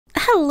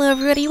Hello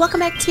everybody, welcome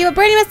back to a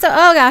brand new episode.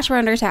 Oh gosh, we're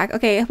under attack.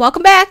 Okay,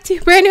 welcome back to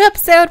a brand new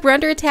episode. We're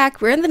under attack,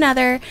 we're in the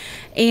nether,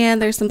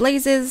 and there's some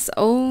blazes.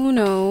 Oh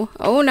no,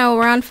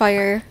 we're on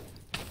fire.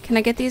 Can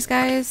I get these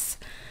guys?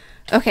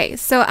 Okay,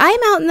 so I'm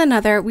out in the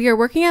nether. We are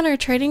working on our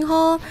trading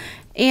hall,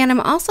 and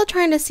I'm also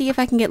trying to see if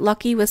I can get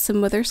lucky with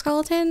some wither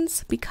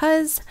skeletons,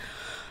 because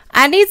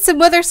I need some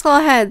wither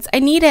skull heads. I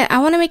need it. I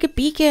want to make a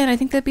beacon. I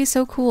think that'd be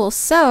so cool.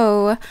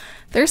 So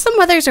there's some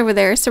withers over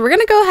there, so we're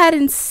gonna go ahead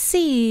and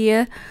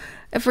see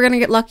if we're gonna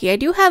get lucky. I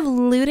do have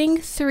looting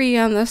 3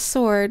 on the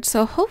sword,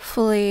 so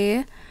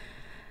hopefully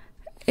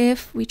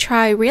if we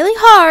try really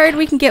hard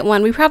we can get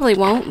one. We probably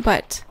won't,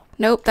 but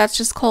nope, that's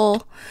just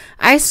coal.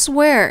 I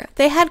swear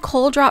they had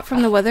coal drop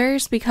from the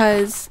withers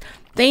because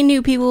they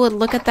knew people would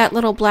look at that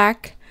little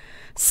black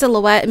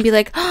silhouette and be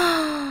like,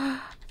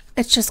 oh,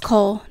 it's just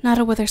coal, not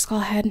a wither skull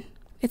head.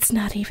 It's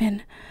not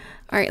even.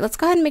 Alright, let's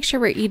go ahead and make sure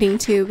we're eating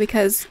too,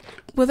 because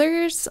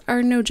withers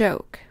are no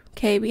joke.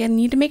 Okay, we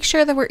need to make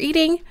sure that we're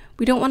eating.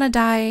 We don't want to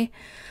die.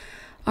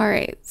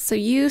 Alright, so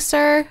you,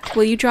 sir,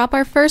 will you drop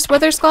our first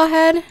wither skull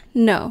head?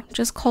 No,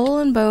 just coal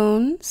and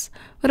bones.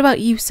 What about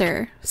you,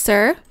 sir?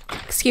 Sir?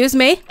 Excuse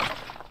me?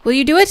 Will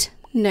you do it?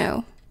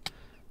 No.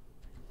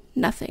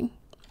 Nothing.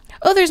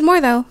 Oh, there's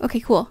more though.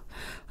 Okay, cool.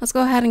 Let's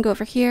go ahead and go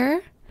over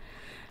here.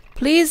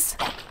 Please,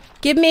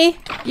 give me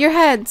your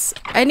heads.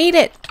 I need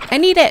it. I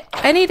need it.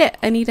 I need it.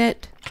 I need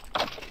it.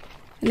 I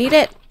need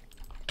it.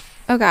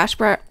 Oh gosh,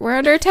 we're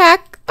under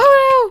attack.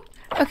 Oh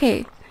no!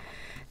 Okay.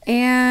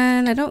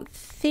 And I don't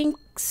think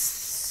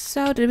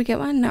so. Did we get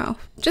one? No.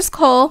 Just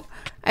coal.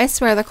 I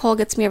swear the coal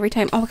gets me every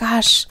time. Oh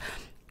gosh.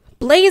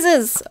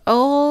 Blazes!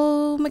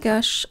 Oh my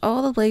gosh.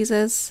 All the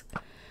blazes.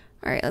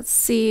 Alright, let's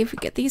see if we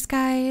get these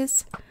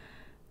guys.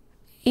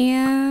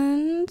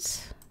 And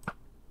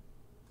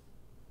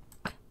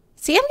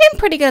see, I'm getting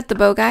pretty good at the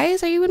bow,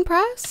 guys. Are you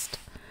impressed?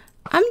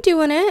 I'm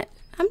doing it.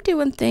 I'm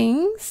doing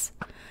things.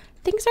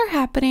 Things are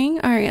happening.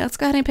 Alright, let's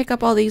go ahead and pick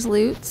up all these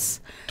loots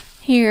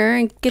here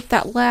and get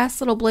that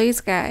last little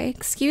blaze guy.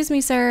 Excuse me,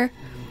 sir,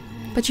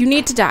 but you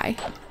need to die.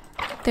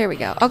 There we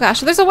go. Oh gosh,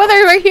 there's a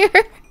wither right here.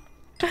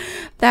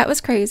 That was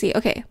crazy.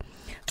 Okay,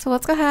 so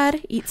let's go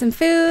ahead, eat some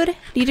food.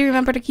 Need to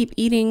remember to keep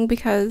eating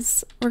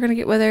because we're gonna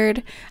get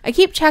withered. I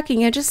keep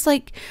checking it, just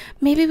like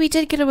maybe we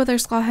did get a wither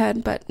skull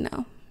head, but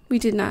no, we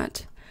did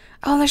not.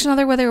 Oh, there's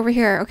another wither over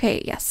here.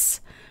 Okay, yes,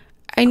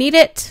 I need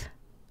it.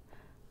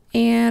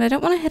 And I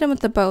don't want to hit him with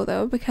the bow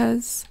though,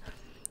 because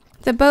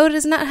the bow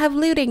does not have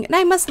looting, and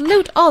I must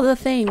loot all the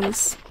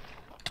things.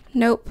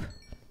 Nope.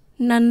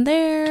 None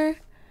there.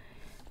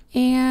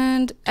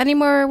 And any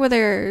more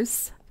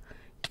withers?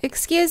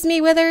 Excuse me,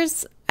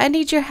 withers. I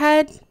need your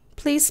head.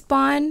 Please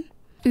spawn.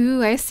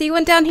 Ooh, I see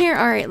one down here.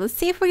 Alright, let's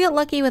see if we get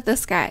lucky with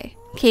this guy.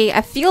 Okay,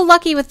 I feel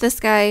lucky with this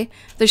guy.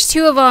 There's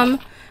 2 of them.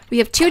 We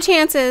have 2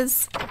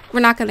 chances. We're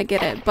not gonna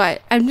get it,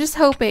 but I'm just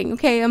hoping.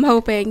 Okay, I'm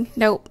hoping.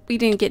 Nope, we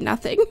didn't get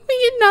nothing. We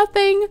get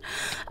nothing.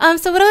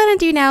 So what I'm gonna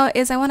do now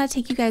is I want to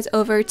take you guys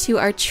over to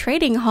our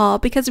trading hall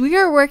because we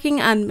are working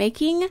on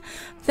making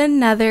the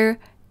nether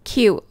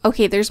cute.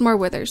 Okay, there's more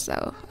withers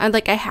though. I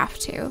have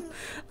to.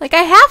 Like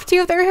I have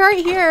to. They're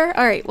right here.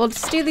 All right, we'll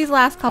just do these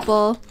last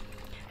couple.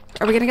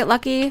 Are we gonna get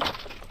lucky?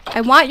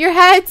 I want your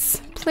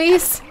heads,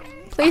 please.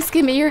 Please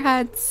give me your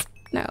heads.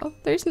 No,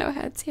 there's no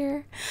heads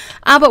here.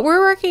 But we're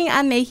working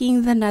on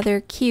making the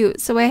nether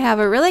cute. So I have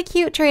a really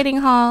cute trading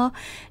hall,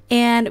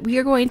 and we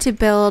are going to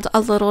build a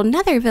little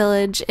nether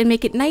village and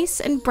make it nice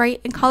and bright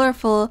and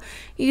colorful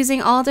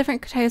using all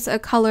different types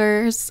of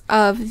colors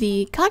of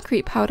the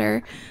concrete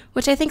powder,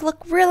 which I think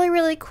look really,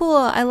 really cool.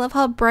 I love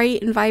how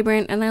bright and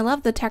vibrant, and I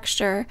love the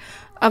texture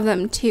of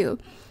them too.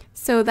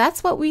 So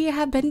that's what we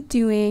have been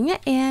doing,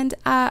 and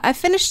I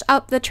finished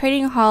up the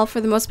trading hall for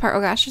the most part.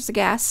 Oh gosh, there's a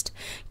ghast.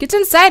 Get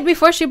inside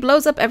before she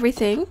blows up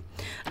everything.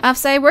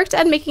 So I worked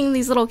on making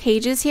these little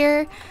cages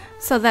here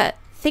so that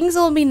things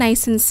will be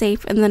nice and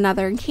safe in the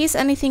nether. In case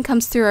anything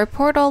comes through our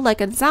portal,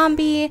 like a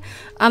zombie,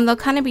 they'll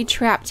kind of be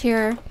trapped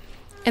here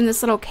in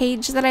this little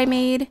cage that I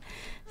made,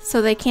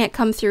 so they can't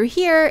come through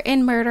here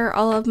and murder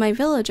all of my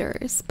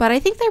villagers. But I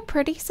think they're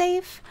pretty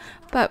safe.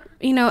 But,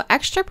 you know,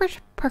 extra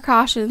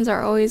precautions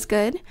are always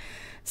good.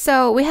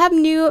 So we have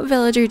new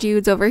villager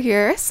dudes over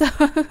here. So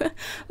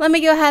let me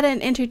go ahead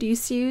and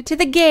introduce you to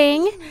the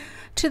gang,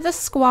 to the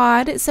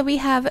squad. So we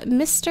have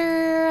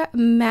Mr.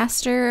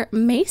 Master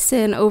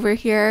Mason over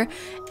here.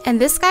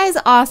 And this guy's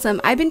awesome.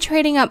 I've been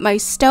trading up my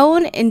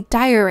stone and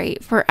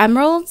diorite for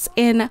emeralds,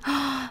 and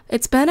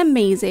it's been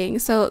amazing.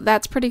 So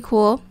that's pretty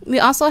cool. We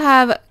also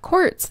have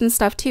quartz and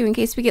stuff too in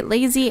case we get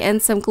lazy,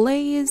 and some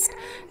glazed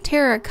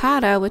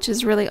terracotta, which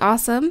is really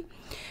awesome.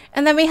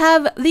 And then we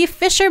have the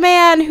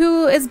fisherman,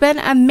 who has been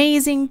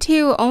amazing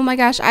too. Oh my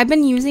gosh, I've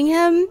been using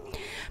him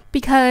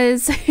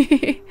because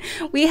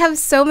we have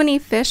so many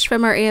fish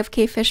from our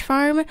AFK fish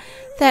farm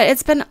that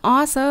it's been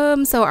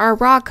awesome. So our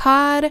raw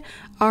cod,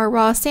 our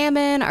raw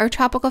salmon, our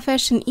tropical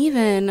fish, and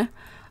even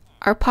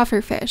our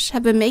puffer fish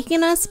have been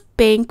making us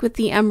bank with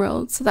the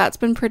emeralds. So that's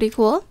been pretty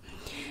cool.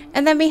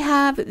 And then we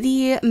have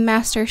the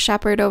master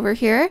shepherd over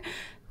here,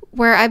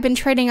 where I've been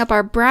trading up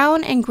our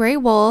brown and gray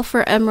wool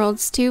for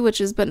emeralds too, which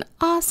has been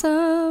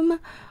awesome.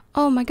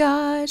 Oh my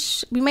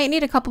gosh. We might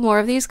need a couple more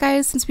of these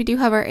guys since we do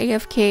have our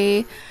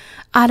AFK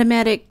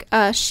automatic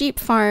sheep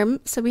farm.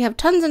 So we have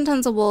tons and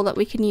tons of wool that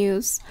we can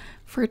use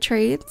for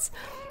trades.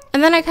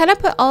 And then I kind of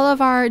put all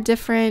of our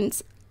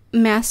different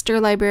master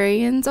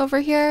librarians over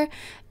here,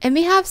 and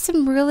we have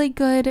some really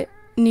good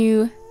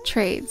new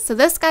trades. So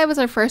this guy was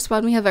our first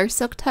one. We have our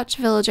Silk Touch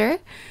villager,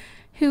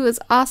 who is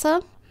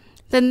awesome.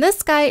 Then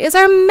this guy is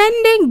our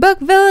mending book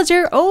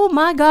villager. Oh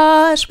my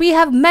gosh, we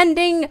have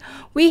mending.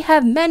 We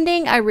have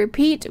mending. I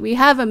repeat, we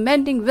have a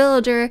mending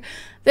villager.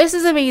 This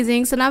is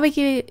amazing. So now we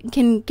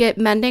can get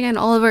mending on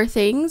all of our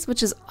things,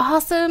 which is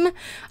awesome.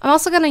 I'm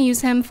also going to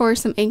use him for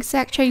some ink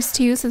sac trades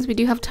too, since we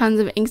do have tons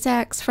of ink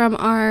sacs from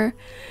our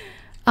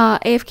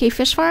AFK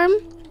fish farm.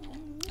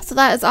 So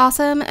that is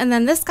awesome. And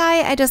then this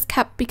guy I just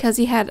kept because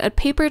he had a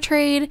paper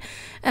trade,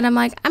 and I'm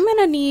like, I'm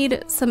gonna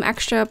need some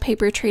extra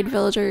paper trade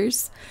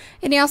villagers.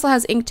 And he also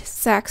has inked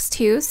sacks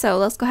too, so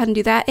let's go ahead and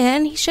do that.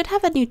 And he should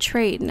have a new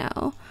trade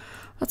now.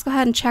 Let's go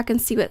ahead and check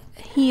and see what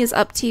he is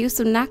up to.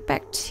 So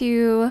knockback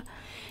 2,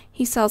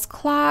 he sells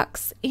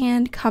clocks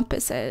and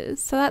compasses,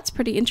 so that's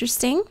pretty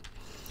interesting.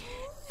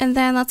 And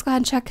then let's go ahead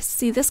and check to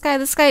see this guy.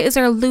 This guy is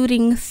our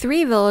looting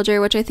 3 villager,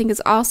 which I think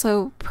is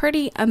also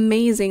pretty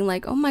amazing.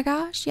 Like, oh my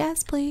gosh,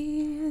 yes,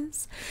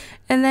 please.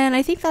 And then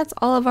I think that's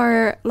all of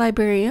our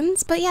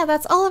librarians. But yeah,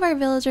 that's all of our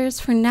villagers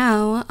for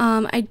now.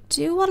 I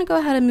do want to go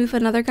ahead and move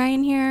another guy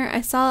in here.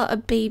 I saw a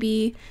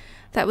baby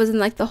that was in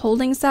like the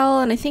holding cell,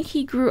 and I think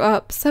he grew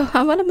up, so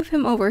I want to move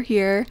him over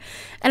here.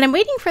 And I'm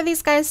waiting for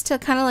these guys to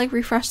kind of like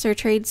refresh their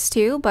trades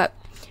too, but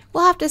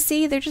we'll have to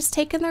see. They're just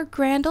taking their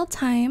grand old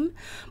time.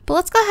 But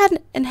let's go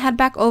ahead and head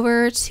back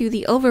over to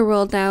the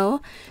overworld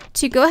now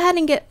to go ahead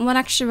and get one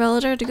extra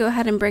villager to go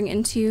ahead and bring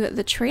into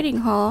the trading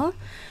hall.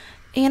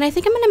 And I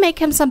think I'm going to make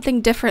him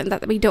something different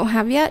that we don't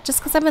have yet, just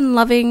because I've been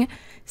loving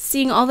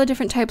seeing all the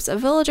different types of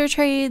villager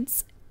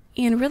trades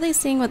and really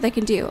seeing what they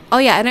can do. Oh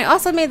yeah, and I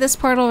also made this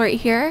portal right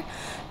here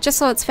just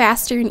so it's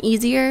faster and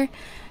easier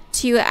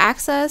to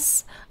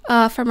access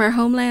from our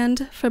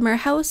homeland, from our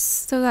house.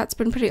 So that's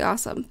been pretty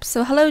awesome.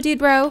 So hello, dude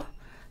bro.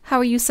 How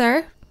are you,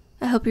 sir?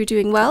 I hope you're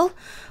doing well.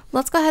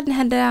 Let's go ahead and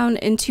head down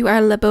into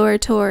our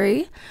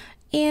laboratory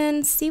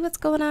and see what's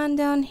going on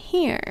down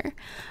here.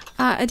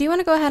 I do want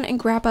to go ahead and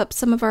grab up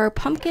some of our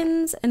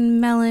pumpkins and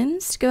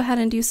melons to go ahead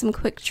and do some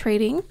quick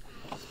trading.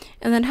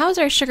 And then how's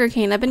our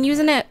sugarcane? I've been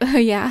using it. Oh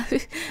yeah,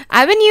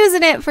 I've been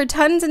using it for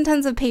tons and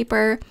tons of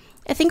paper.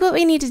 I think what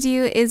we need to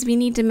do is we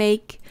need to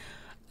make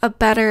a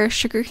better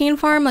sugarcane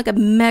farm, like a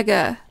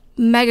mega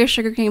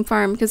sugarcane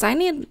farm, because I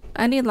need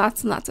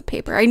lots and lots of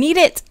paper. I need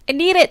it. I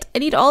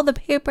need all the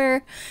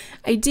paper.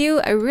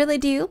 I really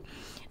do.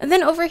 And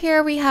then over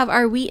here we have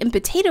our wheat and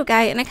potato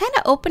guy, and I kind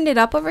of opened it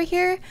up over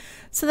here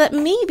so that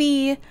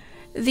maybe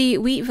the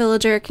wheat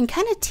villager can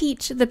kind of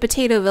teach the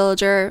potato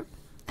villager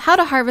how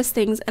to harvest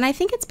things, and I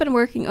think it's been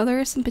working. Oh, there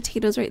are some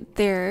potatoes right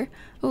there.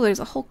 Oh, there's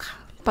a whole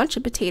bunch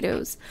of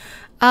potatoes.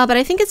 But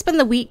I think it's been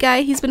the wheat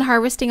guy. He's been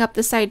harvesting up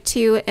the side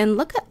too, and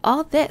look at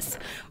all this.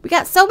 We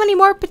got so many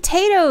more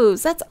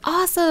potatoes. That's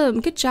awesome.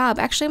 Good job.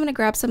 Actually, I'm going to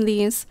grab some of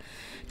these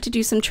to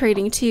do some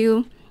trading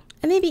too,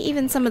 and maybe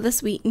even some of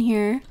this wheat in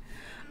here.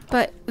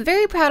 But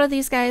very proud of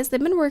these guys.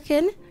 They've been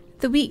working.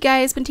 The wheat guy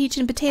has been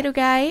teaching potato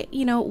guy,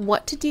 you know,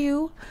 what to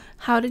do,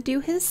 how to do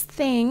his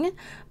thing.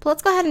 But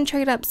let's go ahead and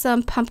trade up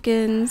some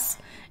pumpkins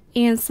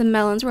and some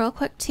melons real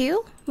quick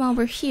too while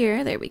we're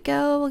here. There we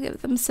go. We'll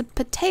give them some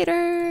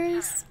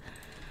potatoes.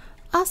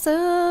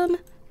 Awesome.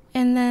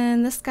 And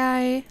then this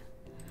guy,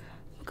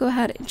 we'll go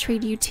ahead and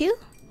trade you too.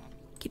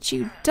 Get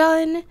you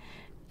done.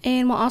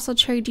 And we'll also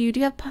trade you. Do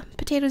you have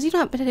potatoes? You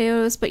don't have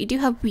potatoes, but you do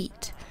have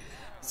wheat.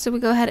 So we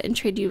go ahead and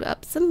trade you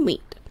up some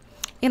wheat.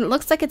 And it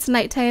looks like it's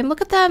nighttime.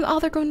 Look at them. Oh,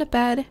 they're going to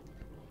bed.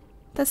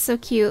 That's so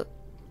cute.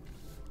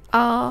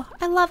 Oh,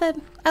 I love it.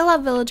 I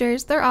love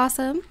villagers. They're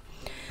awesome.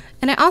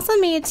 And I also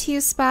made 2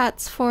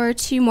 spots for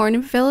 2 more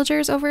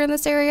villagers over in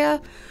this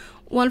area.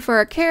 One for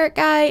our carrot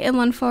guy and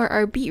one for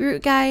our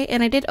beetroot guy.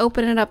 And I did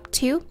open it up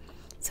too,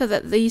 so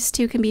that these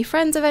 2 can be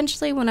friends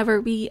eventually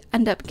whenever we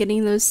end up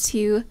getting those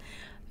 2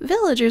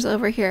 villagers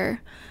over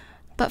here.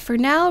 But for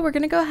now, we're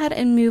going to go ahead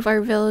and move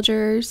our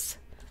villagers.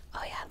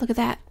 Oh yeah, look at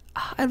that.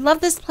 Oh, I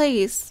love this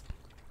place.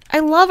 I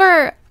love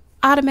our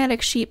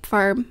automatic sheep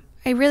farm.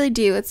 I really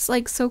do. It's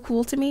like so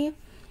cool to me.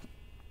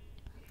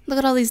 Look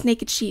at all these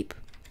naked sheep.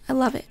 I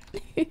love it.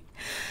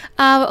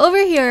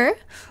 Over here,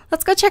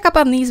 let's go check up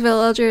on these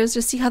villagers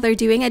to see how they're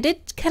doing. I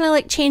did kind of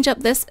like change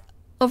up this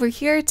over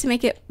here to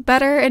make it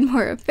better and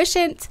more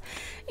efficient.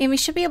 And we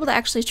should be able to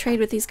actually trade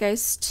with these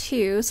guys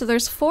too. So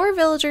there's 4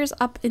 villagers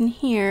up in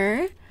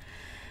here.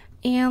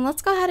 And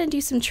let's go ahead and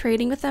do some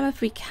trading with them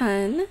if we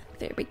can.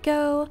 There we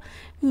go.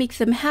 Make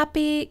them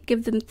happy,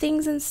 give them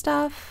things and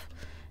stuff.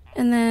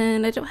 And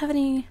then I don't have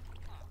any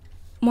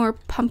more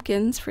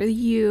pumpkins for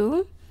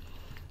you.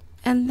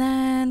 And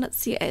then let's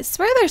see, I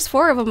swear there's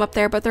 4 of them up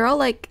there, but they're all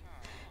like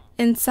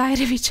inside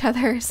of each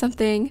other or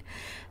something.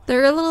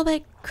 They're a little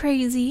bit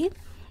crazy.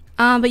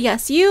 But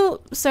yes, you,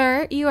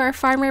 sir, you are a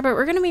farmer, but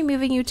we're going to be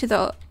moving you to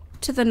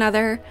the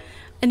nether,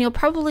 and you'll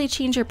probably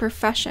change your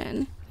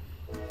profession.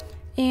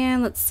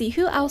 And let's see,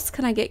 who else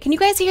can I get? Can you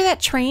guys hear that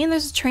train?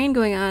 There's a train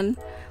going on,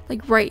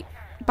 like right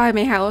by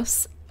my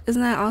house.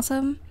 Isn't that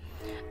awesome?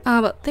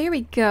 But there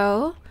we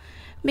go.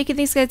 Making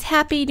these guys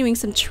happy, doing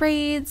some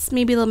trades.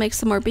 Maybe they'll make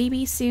some more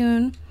babies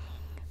soon.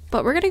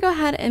 But we're going to go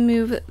ahead and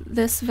move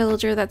this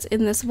villager that's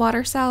in this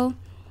water cell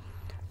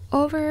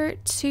over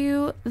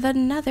to the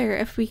nether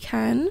if we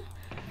can.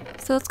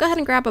 So let's go ahead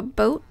and grab a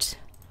boat.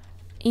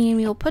 And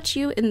we'll put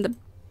you in the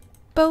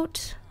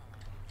boat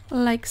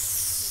like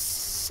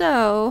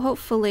so,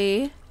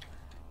 hopefully.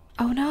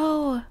 Oh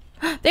no.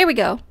 There we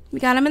go. We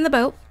got him in the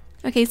boat.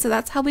 Okay, so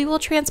that's how we will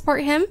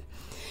transport him.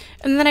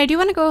 And then I do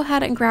want to go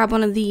ahead and grab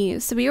one of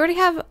these. So we already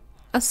have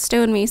a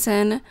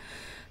stonemason.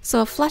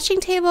 So a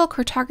fleshing table,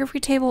 cartography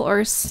table,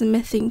 or a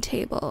smithing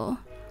table.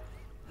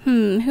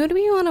 Who do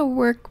we want to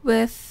work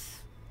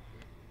with?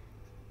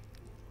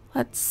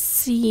 Let's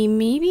see,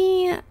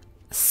 maybe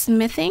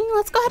smithing?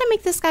 Let's go ahead and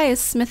make this guy a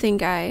smithing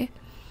guy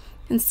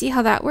and see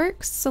how that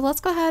works. So let's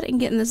go ahead and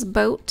get in this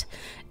boat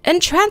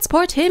and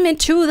transport him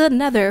into the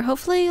nether.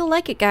 Hopefully you'll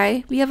like it,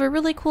 guy. We have a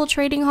really cool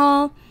trading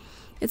hall.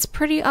 It's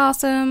pretty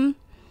awesome.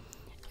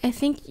 I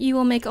think you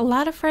will make a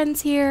lot of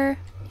friends here.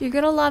 You're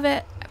gonna love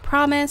it, I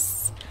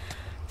promise.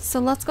 So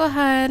let's go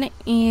ahead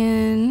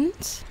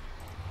and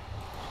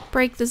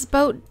break this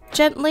boat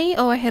gently.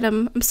 Oh, I hit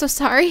him. I'm so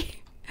sorry.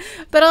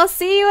 But I'll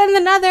see you in the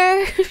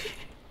nether.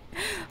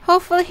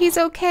 Hopefully he's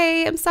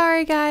okay. I'm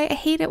sorry, guy. I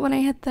hate it when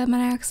I hit them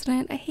on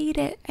accident. I hate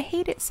it. I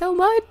hate it so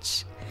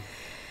much.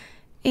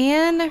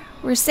 And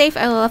we're safe.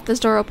 I left this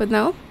door open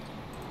though.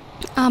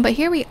 But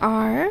here we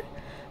are.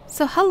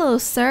 So hello,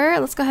 sir.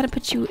 Let's go ahead and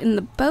put you in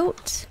the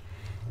boat.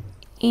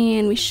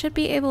 And we should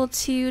be able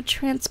to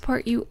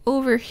transport you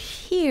over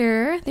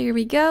here. There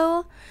we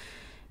go.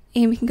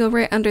 And we can go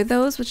right under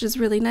those, which is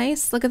really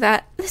nice. Look at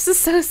that. This is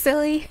so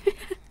silly.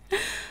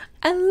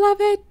 I love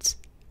it.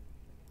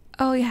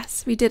 Oh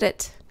yes, we did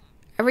it.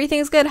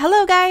 Everything's good.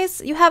 Hello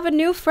guys, you have a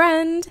new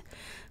friend.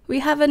 We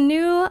have a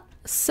new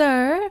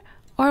sir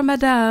or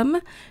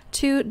madame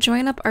to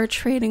join up our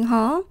trading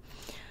hall.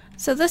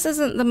 So this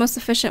isn't the most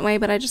efficient way,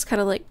 but I just kind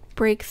of like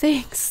break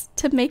things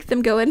to make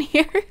them go in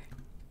here.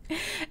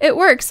 It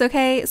works,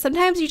 okay?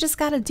 Sometimes you just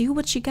gotta do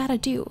what you gotta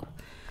do.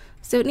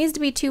 So it needs to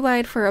be too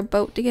wide for a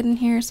boat to get in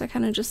here, so I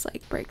kind of just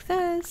like break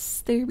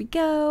this. There we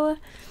go.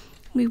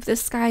 Move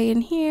this guy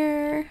in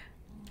here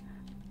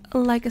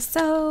like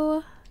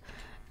so.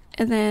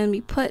 And then we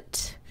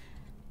put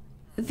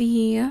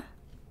the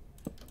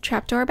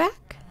trapdoor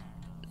back.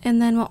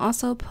 And then we'll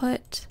also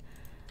put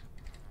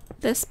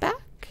this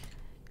back.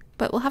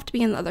 But we'll have to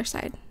be on the other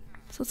side.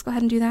 So let's go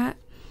ahead and do that.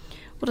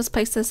 We'll just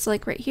place this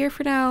like right here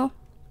for now.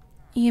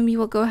 And we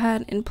will go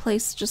ahead and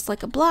place just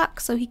like a block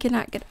so he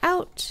cannot get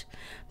out.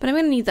 But I'm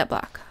going to need that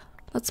block.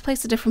 Let's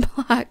place a different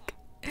block.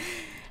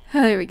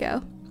 Oh, there we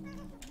go.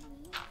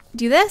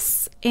 Do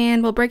this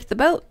and we'll break the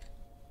boat.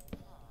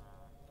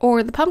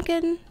 Or the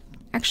pumpkin.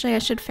 Actually, I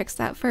should fix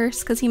that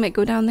first because he might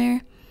go down there.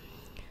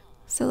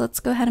 So let's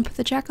go ahead and put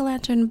the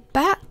jack-o'-lantern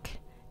back.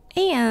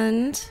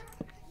 And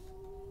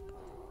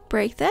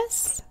break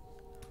this.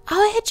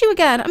 Oh, I hit you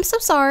again. I'm so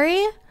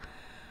sorry.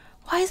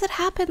 Why does it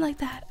happen like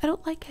that? I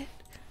don't like it.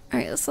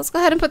 Alright, let's go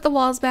ahead and put the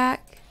walls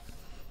back.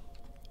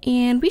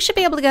 And we should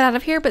be able to get out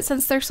of here, but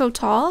since they're so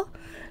tall,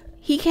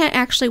 he can't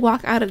actually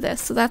walk out of this.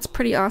 So that's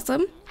pretty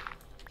awesome.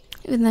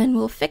 And then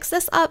we'll fix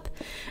this up.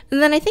 And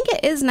then I think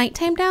it is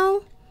nighttime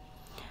now.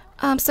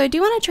 So I do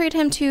want to trade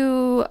him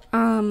to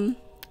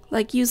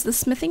like use the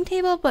smithing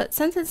table, but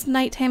since it's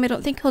nighttime, I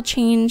don't think he'll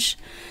change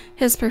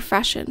his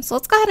profession. So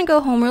let's go ahead and go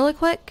home really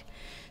quick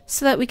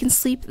so that we can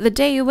sleep the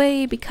day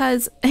away,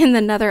 because in the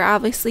nether,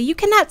 obviously, you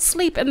cannot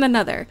sleep in the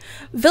nether.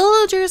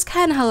 Villagers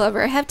can,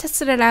 however. I have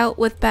tested it out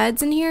with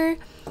beds in here.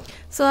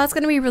 So that's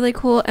going to be really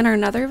cool in our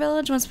nether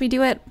village once we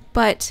do it,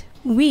 but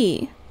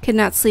we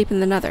cannot sleep in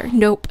the nether.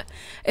 Nope.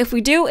 If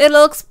we do,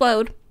 it'll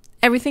explode.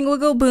 Everything will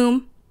go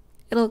boom.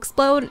 It'll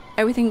explode.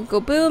 Everything will go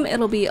boom.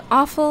 It'll be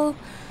awful.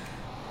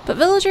 But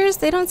villagers,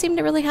 they don't seem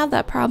to really have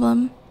that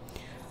problem.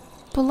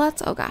 But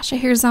let's... Oh gosh, I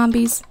hear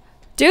zombies.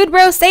 Dude,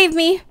 bro, save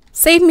me.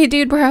 Save me,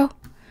 dude, bro.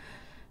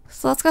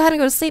 So let's go ahead and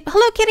go to sleep.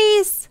 Hello,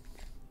 kitties.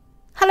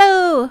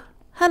 Hello.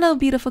 Hello,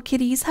 beautiful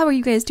kitties. How are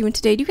you guys doing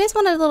today? Do you guys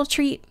want a little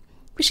treat?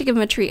 We should give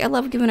them a treat. I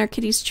love giving our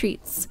kitties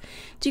treats.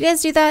 Do you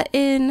guys do that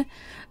in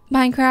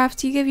Minecraft?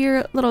 Do you give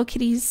your little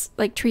kitties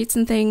like treats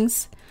and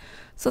things?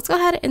 So let's go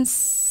ahead and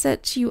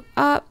set you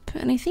up.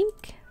 And I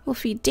think we'll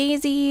feed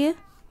Daisy.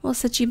 We'll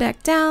set you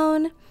back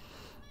down.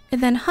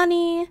 And then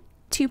Honey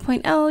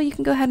 2.0, you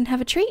can go ahead and have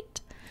a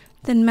treat.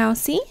 Then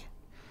Mousy.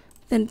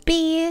 Then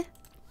Bee,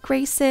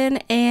 Grayson,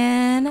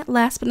 and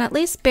last but not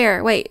least,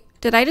 Bear. Wait,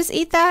 did I just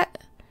eat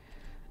that?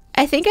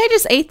 I think I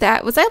just ate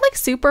that. Was I like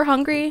super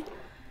hungry?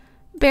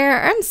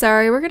 Bear, I'm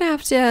sorry. We're gonna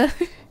have to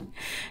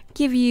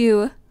give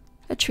you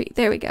a treat.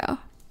 There we go.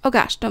 Oh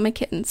gosh, don't make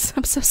kittens.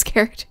 I'm so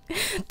scared.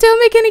 Don't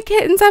make any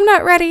kittens. I'm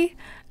not ready.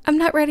 I'm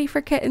not ready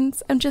for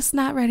kittens. I'm just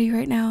not ready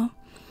right now.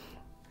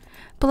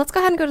 But let's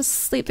go ahead and go to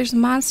sleep. There's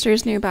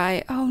monsters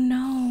nearby. Oh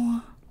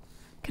no.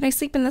 Can I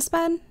sleep in this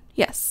bed?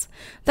 Yes.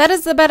 That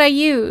is the bed I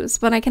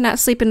use when I cannot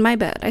sleep in my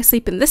bed. I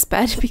sleep in this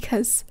bed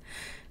because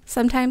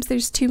sometimes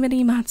there's too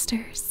many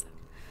monsters.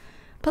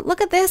 But look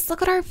at this.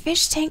 Look at our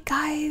fish tank,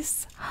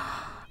 guys.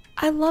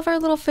 I love our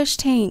little fish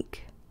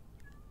tank.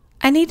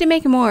 I need to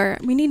make more.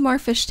 We need more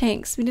fish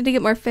tanks. We need to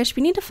get more fish.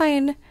 We need to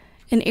find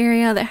an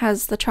area that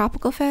has the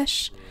tropical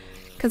fish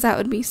because that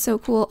would be so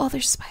cool. Oh,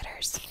 there's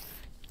spiders.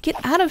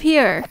 Get out of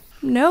here.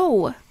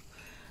 No.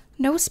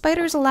 No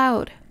spiders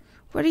allowed.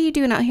 What are you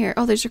doing out here?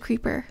 Oh, there's a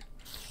creeper.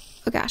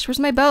 Oh gosh, where's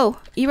my bow?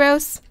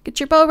 Eros, get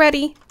your bow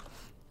ready.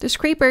 There's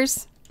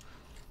creepers.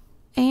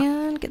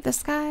 And get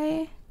this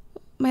guy.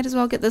 Might as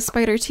well get this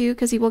spider too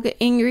because he will get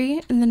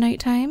angry in the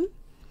nighttime.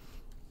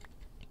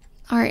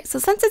 Alright, so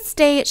since it's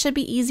day, it should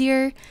be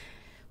easier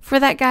for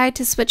that guy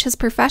to switch his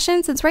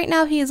profession since right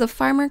now he is a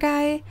farmer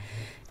guy.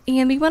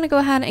 And we want to go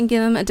ahead and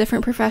give him a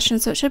different profession,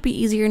 so it should be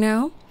easier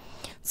now.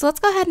 So let's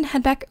go ahead and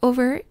head back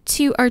over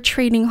to our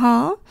trading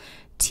hall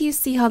to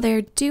see how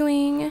they're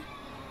doing.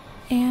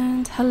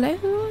 And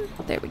hello,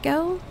 there we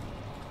go.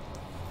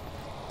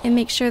 And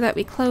make sure that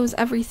we close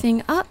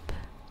everything up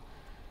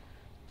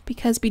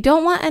because we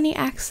don't want any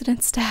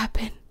accidents to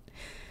happen.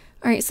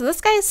 Alright, so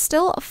this guy is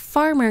still a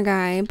farmer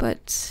guy,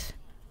 but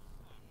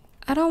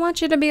I don't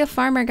want you to be a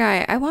farmer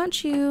guy. I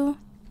want you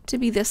to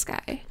be this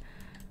guy.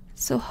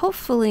 So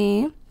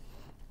hopefully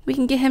we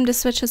can get him to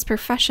switch his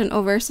profession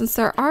over since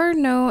there are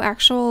no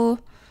actual,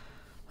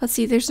 let's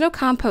see, there's no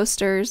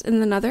composters in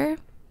the Nether.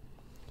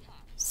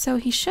 So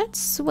he should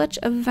switch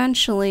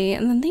eventually.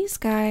 And then these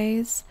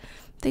guys,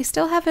 they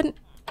still haven't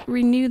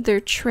renewed their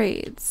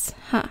trades.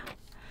 Huh.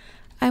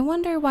 I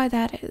wonder why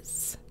that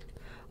is.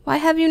 Why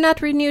have you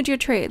not renewed your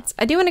trades?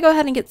 I do want to go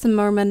ahead and get some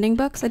more mending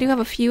books. I do have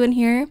a few in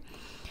here.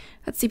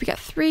 Let's see, we got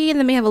 3, and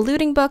then we have a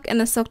looting book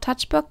and a silk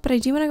touch book. But I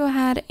do want to go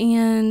ahead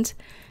and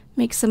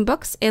make some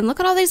books. And look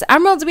at all these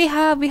emeralds we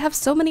have. We have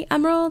so many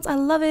emeralds. I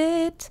love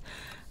it.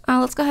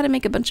 Let's go ahead and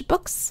make a bunch of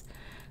books.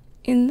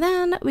 And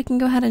then we can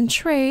go ahead and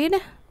trade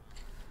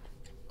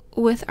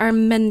with our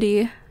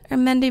Mendy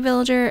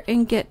villager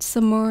and get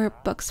some more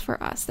books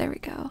for us. There we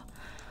go.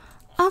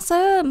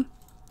 Awesome.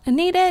 I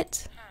need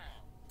it.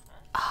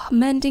 Oh,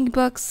 mending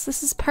books.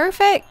 This is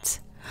perfect.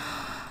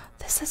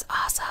 This is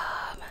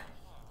awesome.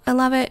 I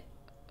love it.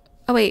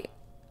 Oh, wait.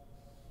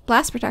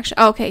 Blast protection.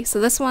 Oh, okay,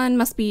 so this one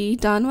must be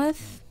done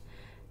with.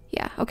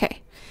 Yeah,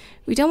 okay.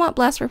 We don't want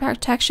blast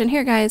protection.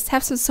 Here, guys,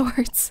 have some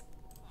swords.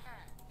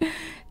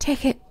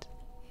 Take it.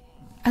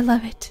 I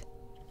love it.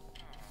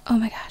 Oh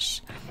my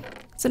gosh.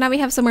 So now we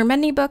have some more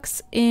mending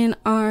books in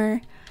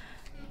our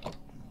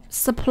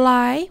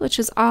supply, which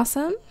is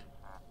awesome.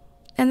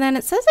 And then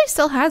it says he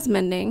still has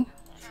mending.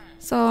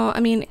 So, I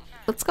mean,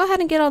 let's go ahead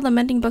and get all the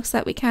mending books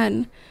that we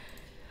can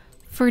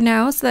for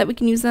now so that we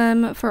can use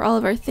them for all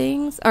of our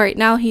things. All right,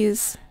 now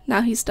he's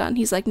done.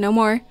 He's like, no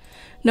more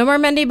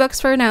mending books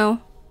for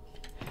now.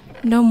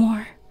 No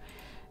more.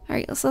 All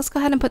right, so let's go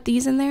ahead and put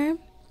these in there.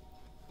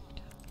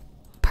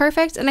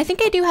 Perfect. And I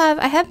think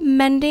I have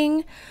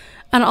mending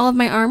on all of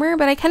my armor,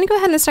 but I can go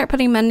ahead and start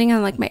putting mending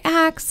on like my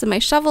axe and my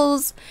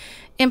shovels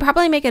and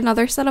probably make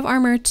another set of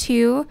armor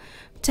too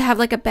to have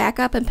like a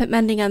backup and put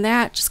mending on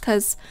that just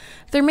because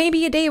there may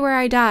be a day where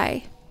I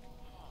die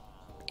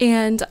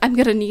and I'm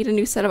gonna need a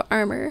new set of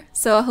armor.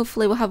 So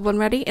hopefully we'll have one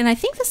ready. And I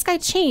think this guy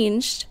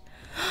changed.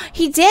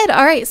 He did.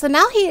 All right, so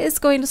now he is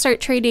going to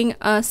start trading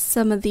us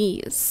some of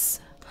these.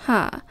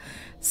 Huh.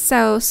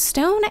 So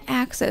stone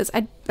axes.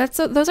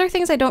 Those are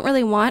things I don't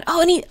really want.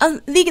 Oh,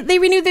 and they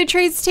renewed their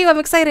trades too. I'm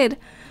excited.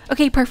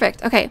 Okay,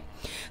 perfect. Okay,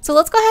 so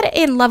let's go ahead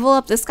and level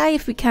up this guy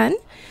if we can.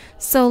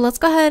 So let's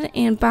go ahead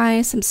and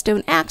buy some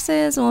stone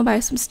axes, and we'll buy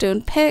some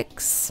stone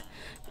picks,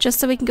 just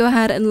so we can go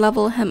ahead and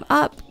level him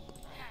up.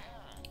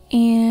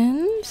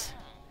 And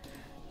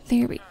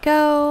there we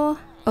go.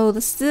 Oh,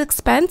 this is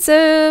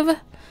expensive.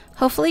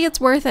 Hopefully it's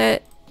worth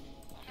it.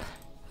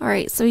 All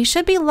right, so he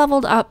should be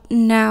leveled up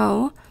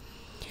now.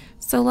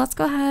 So let's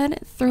go ahead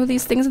and throw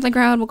these things in the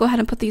ground. We'll go ahead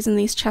and put these in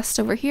these chests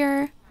over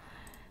here.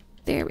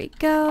 There we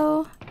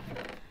go.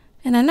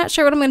 And I'm not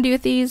sure what I'm going to do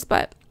with these,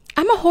 but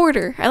I'm a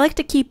hoarder. I like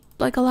to keep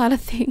like a lot of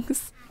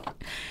things.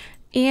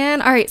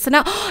 And all right, so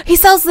now he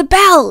sells the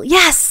bell.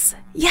 Yes.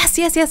 Yes,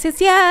 yes, yes,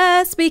 yes,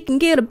 yes. We can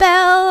get a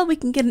bell. We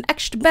can get an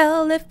extra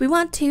bell if we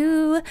want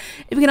to.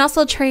 And we can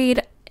also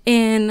trade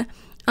in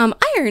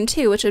iron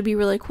too, which would be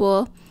really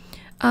cool.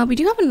 We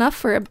do have enough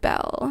for a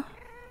bell.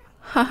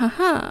 Ha ha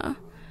ha.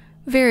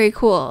 Very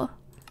cool.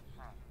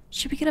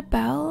 Should we get a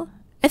bell?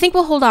 I think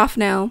we'll hold off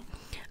now.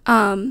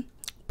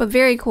 But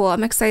very cool.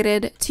 I'm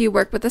excited to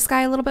work with this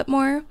guy a little bit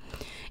more.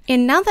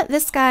 And now that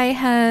this guy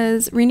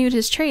has renewed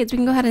his trades, we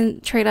can go ahead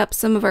and trade up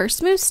some of our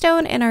smooth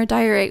stone and our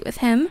diorite with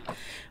him,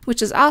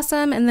 which is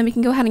awesome. And then we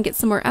can go ahead and get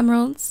some more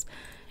emeralds.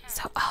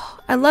 So, oh,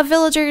 I love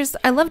villagers.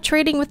 I love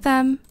trading with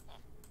them.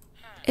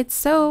 It's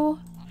so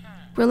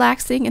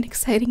relaxing and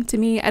exciting to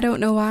me. I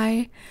don't know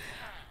why,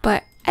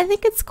 but I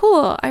think it's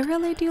cool. I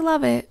really do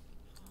love it.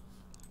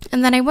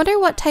 And then I wonder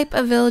what type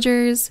of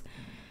villagers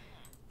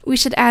we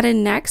should add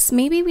in next.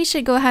 Maybe we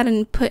should go ahead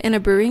and put in a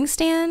brewing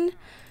stand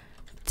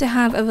to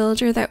have a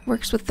villager that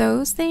works with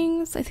those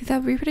things. I think that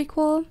would be pretty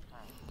cool.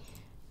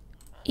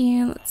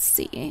 And let's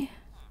see.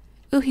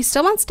 Ooh, he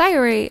still wants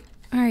diorite.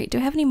 Alright, do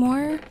I have any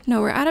more?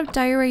 No, we're out of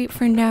diorite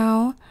for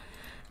now.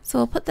 So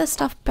we'll put this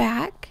stuff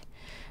back.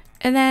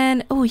 And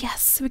then, oh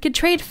yes, we could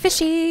trade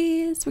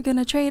fishies. We're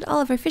gonna trade all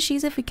of our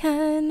fishies if we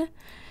can.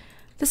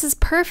 This is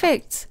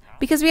perfect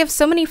because we have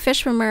so many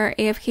fish from our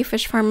AFK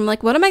fish farm. I'm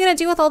like, what am I gonna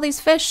do with all these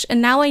fish?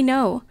 And now I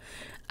know.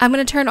 I'm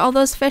gonna turn all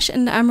those fish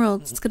into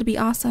emeralds. It's gonna be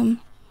awesome.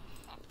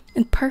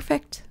 And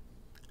perfect.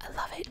 I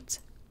love it.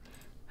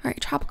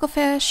 Alright, tropical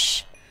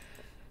fish.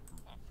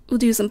 We'll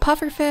do some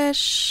puffer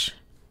fish.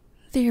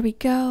 There we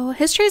go.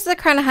 His trades are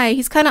kind of high.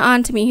 He's kind of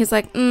on to me. He's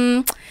like,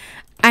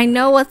 I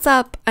know what's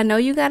up. I know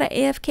you got an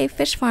AFK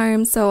fish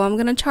farm, so I'm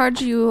gonna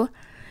charge you,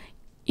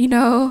 you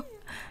know,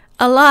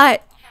 a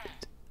lot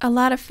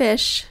of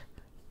fish.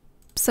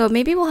 So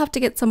maybe we'll have to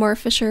get some more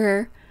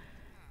fisher,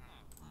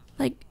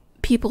 like,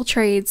 people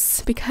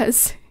trades,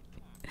 because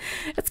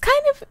it's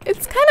kind of a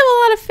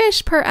lot of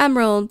fish per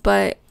emerald,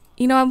 but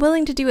you know, I'm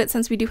willing to do it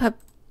since we do have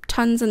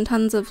tons and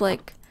tons of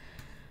like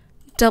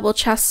double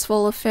chests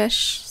full of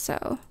fish,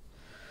 so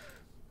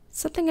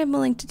something I'm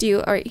willing to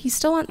do. Alright, he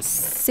still wants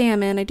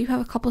salmon. I do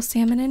have a couple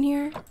salmon in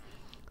here.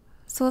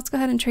 So let's go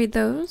ahead and trade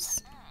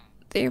those.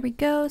 There we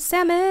go.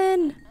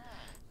 Salmon!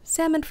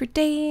 Salmon for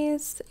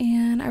days.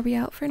 And are we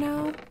out for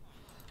now?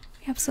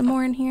 We have some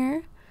more in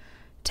here.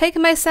 Take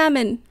my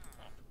salmon!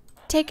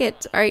 Take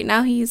it! Alright,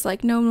 now he's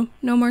like, no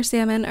more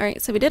salmon.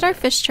 Alright, so we did our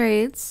fish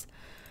trades.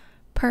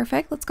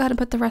 Perfect. Let's go ahead and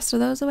put the rest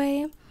of those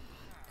away.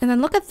 And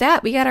then look at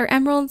that. We got our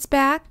emeralds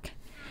back.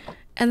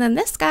 And then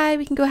this guy,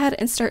 we can go ahead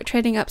and start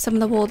trading up some of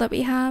the wool that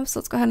we have. So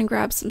let's go ahead and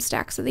grab some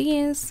stacks of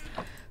these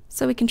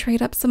so we can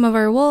trade up some of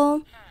our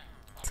wool.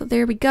 So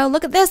there we go.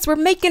 Look at this. We're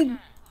making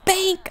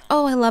bank.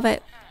 Oh, I love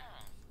it.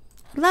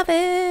 Love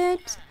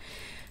it.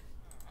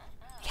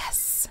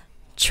 Yes.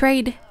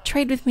 Trade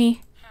with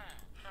me.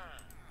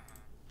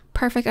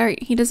 Perfect. All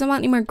right. He doesn't want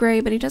any more gray,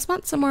 but he does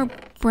want some more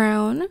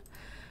brown.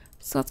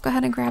 So let's go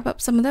ahead and grab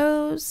up some of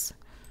those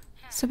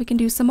so we can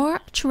do some more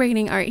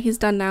trading. All right. He's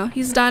done now.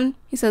 He's done.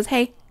 He says,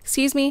 hey,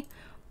 excuse me,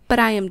 but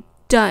I am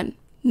done.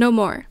 No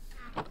more.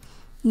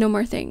 No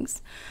more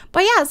things.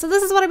 But yeah, so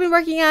this is what I've been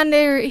working on.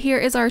 Here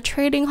is our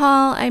trading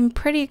hall. I'm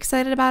pretty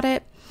excited about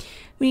it.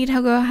 We need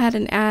to go ahead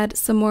and add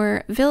some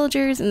more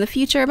villagers in the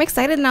future. I'm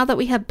excited now that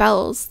we have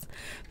bells,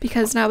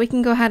 because now we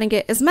can go ahead and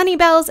get as many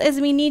bells as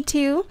we need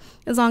to,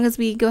 as long as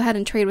we go ahead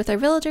and trade with our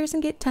villagers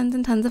and get tons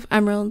and tons of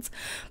emeralds.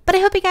 But I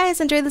hope you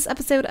guys enjoyed this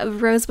episode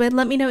of Rosewood.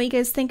 Let me know what you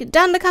guys think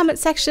down in the comment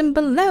section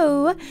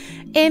below,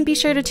 and be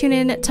sure to tune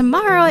in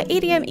tomorrow at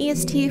 8 AM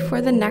EST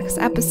for the next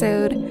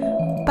episode.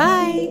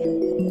 Bye!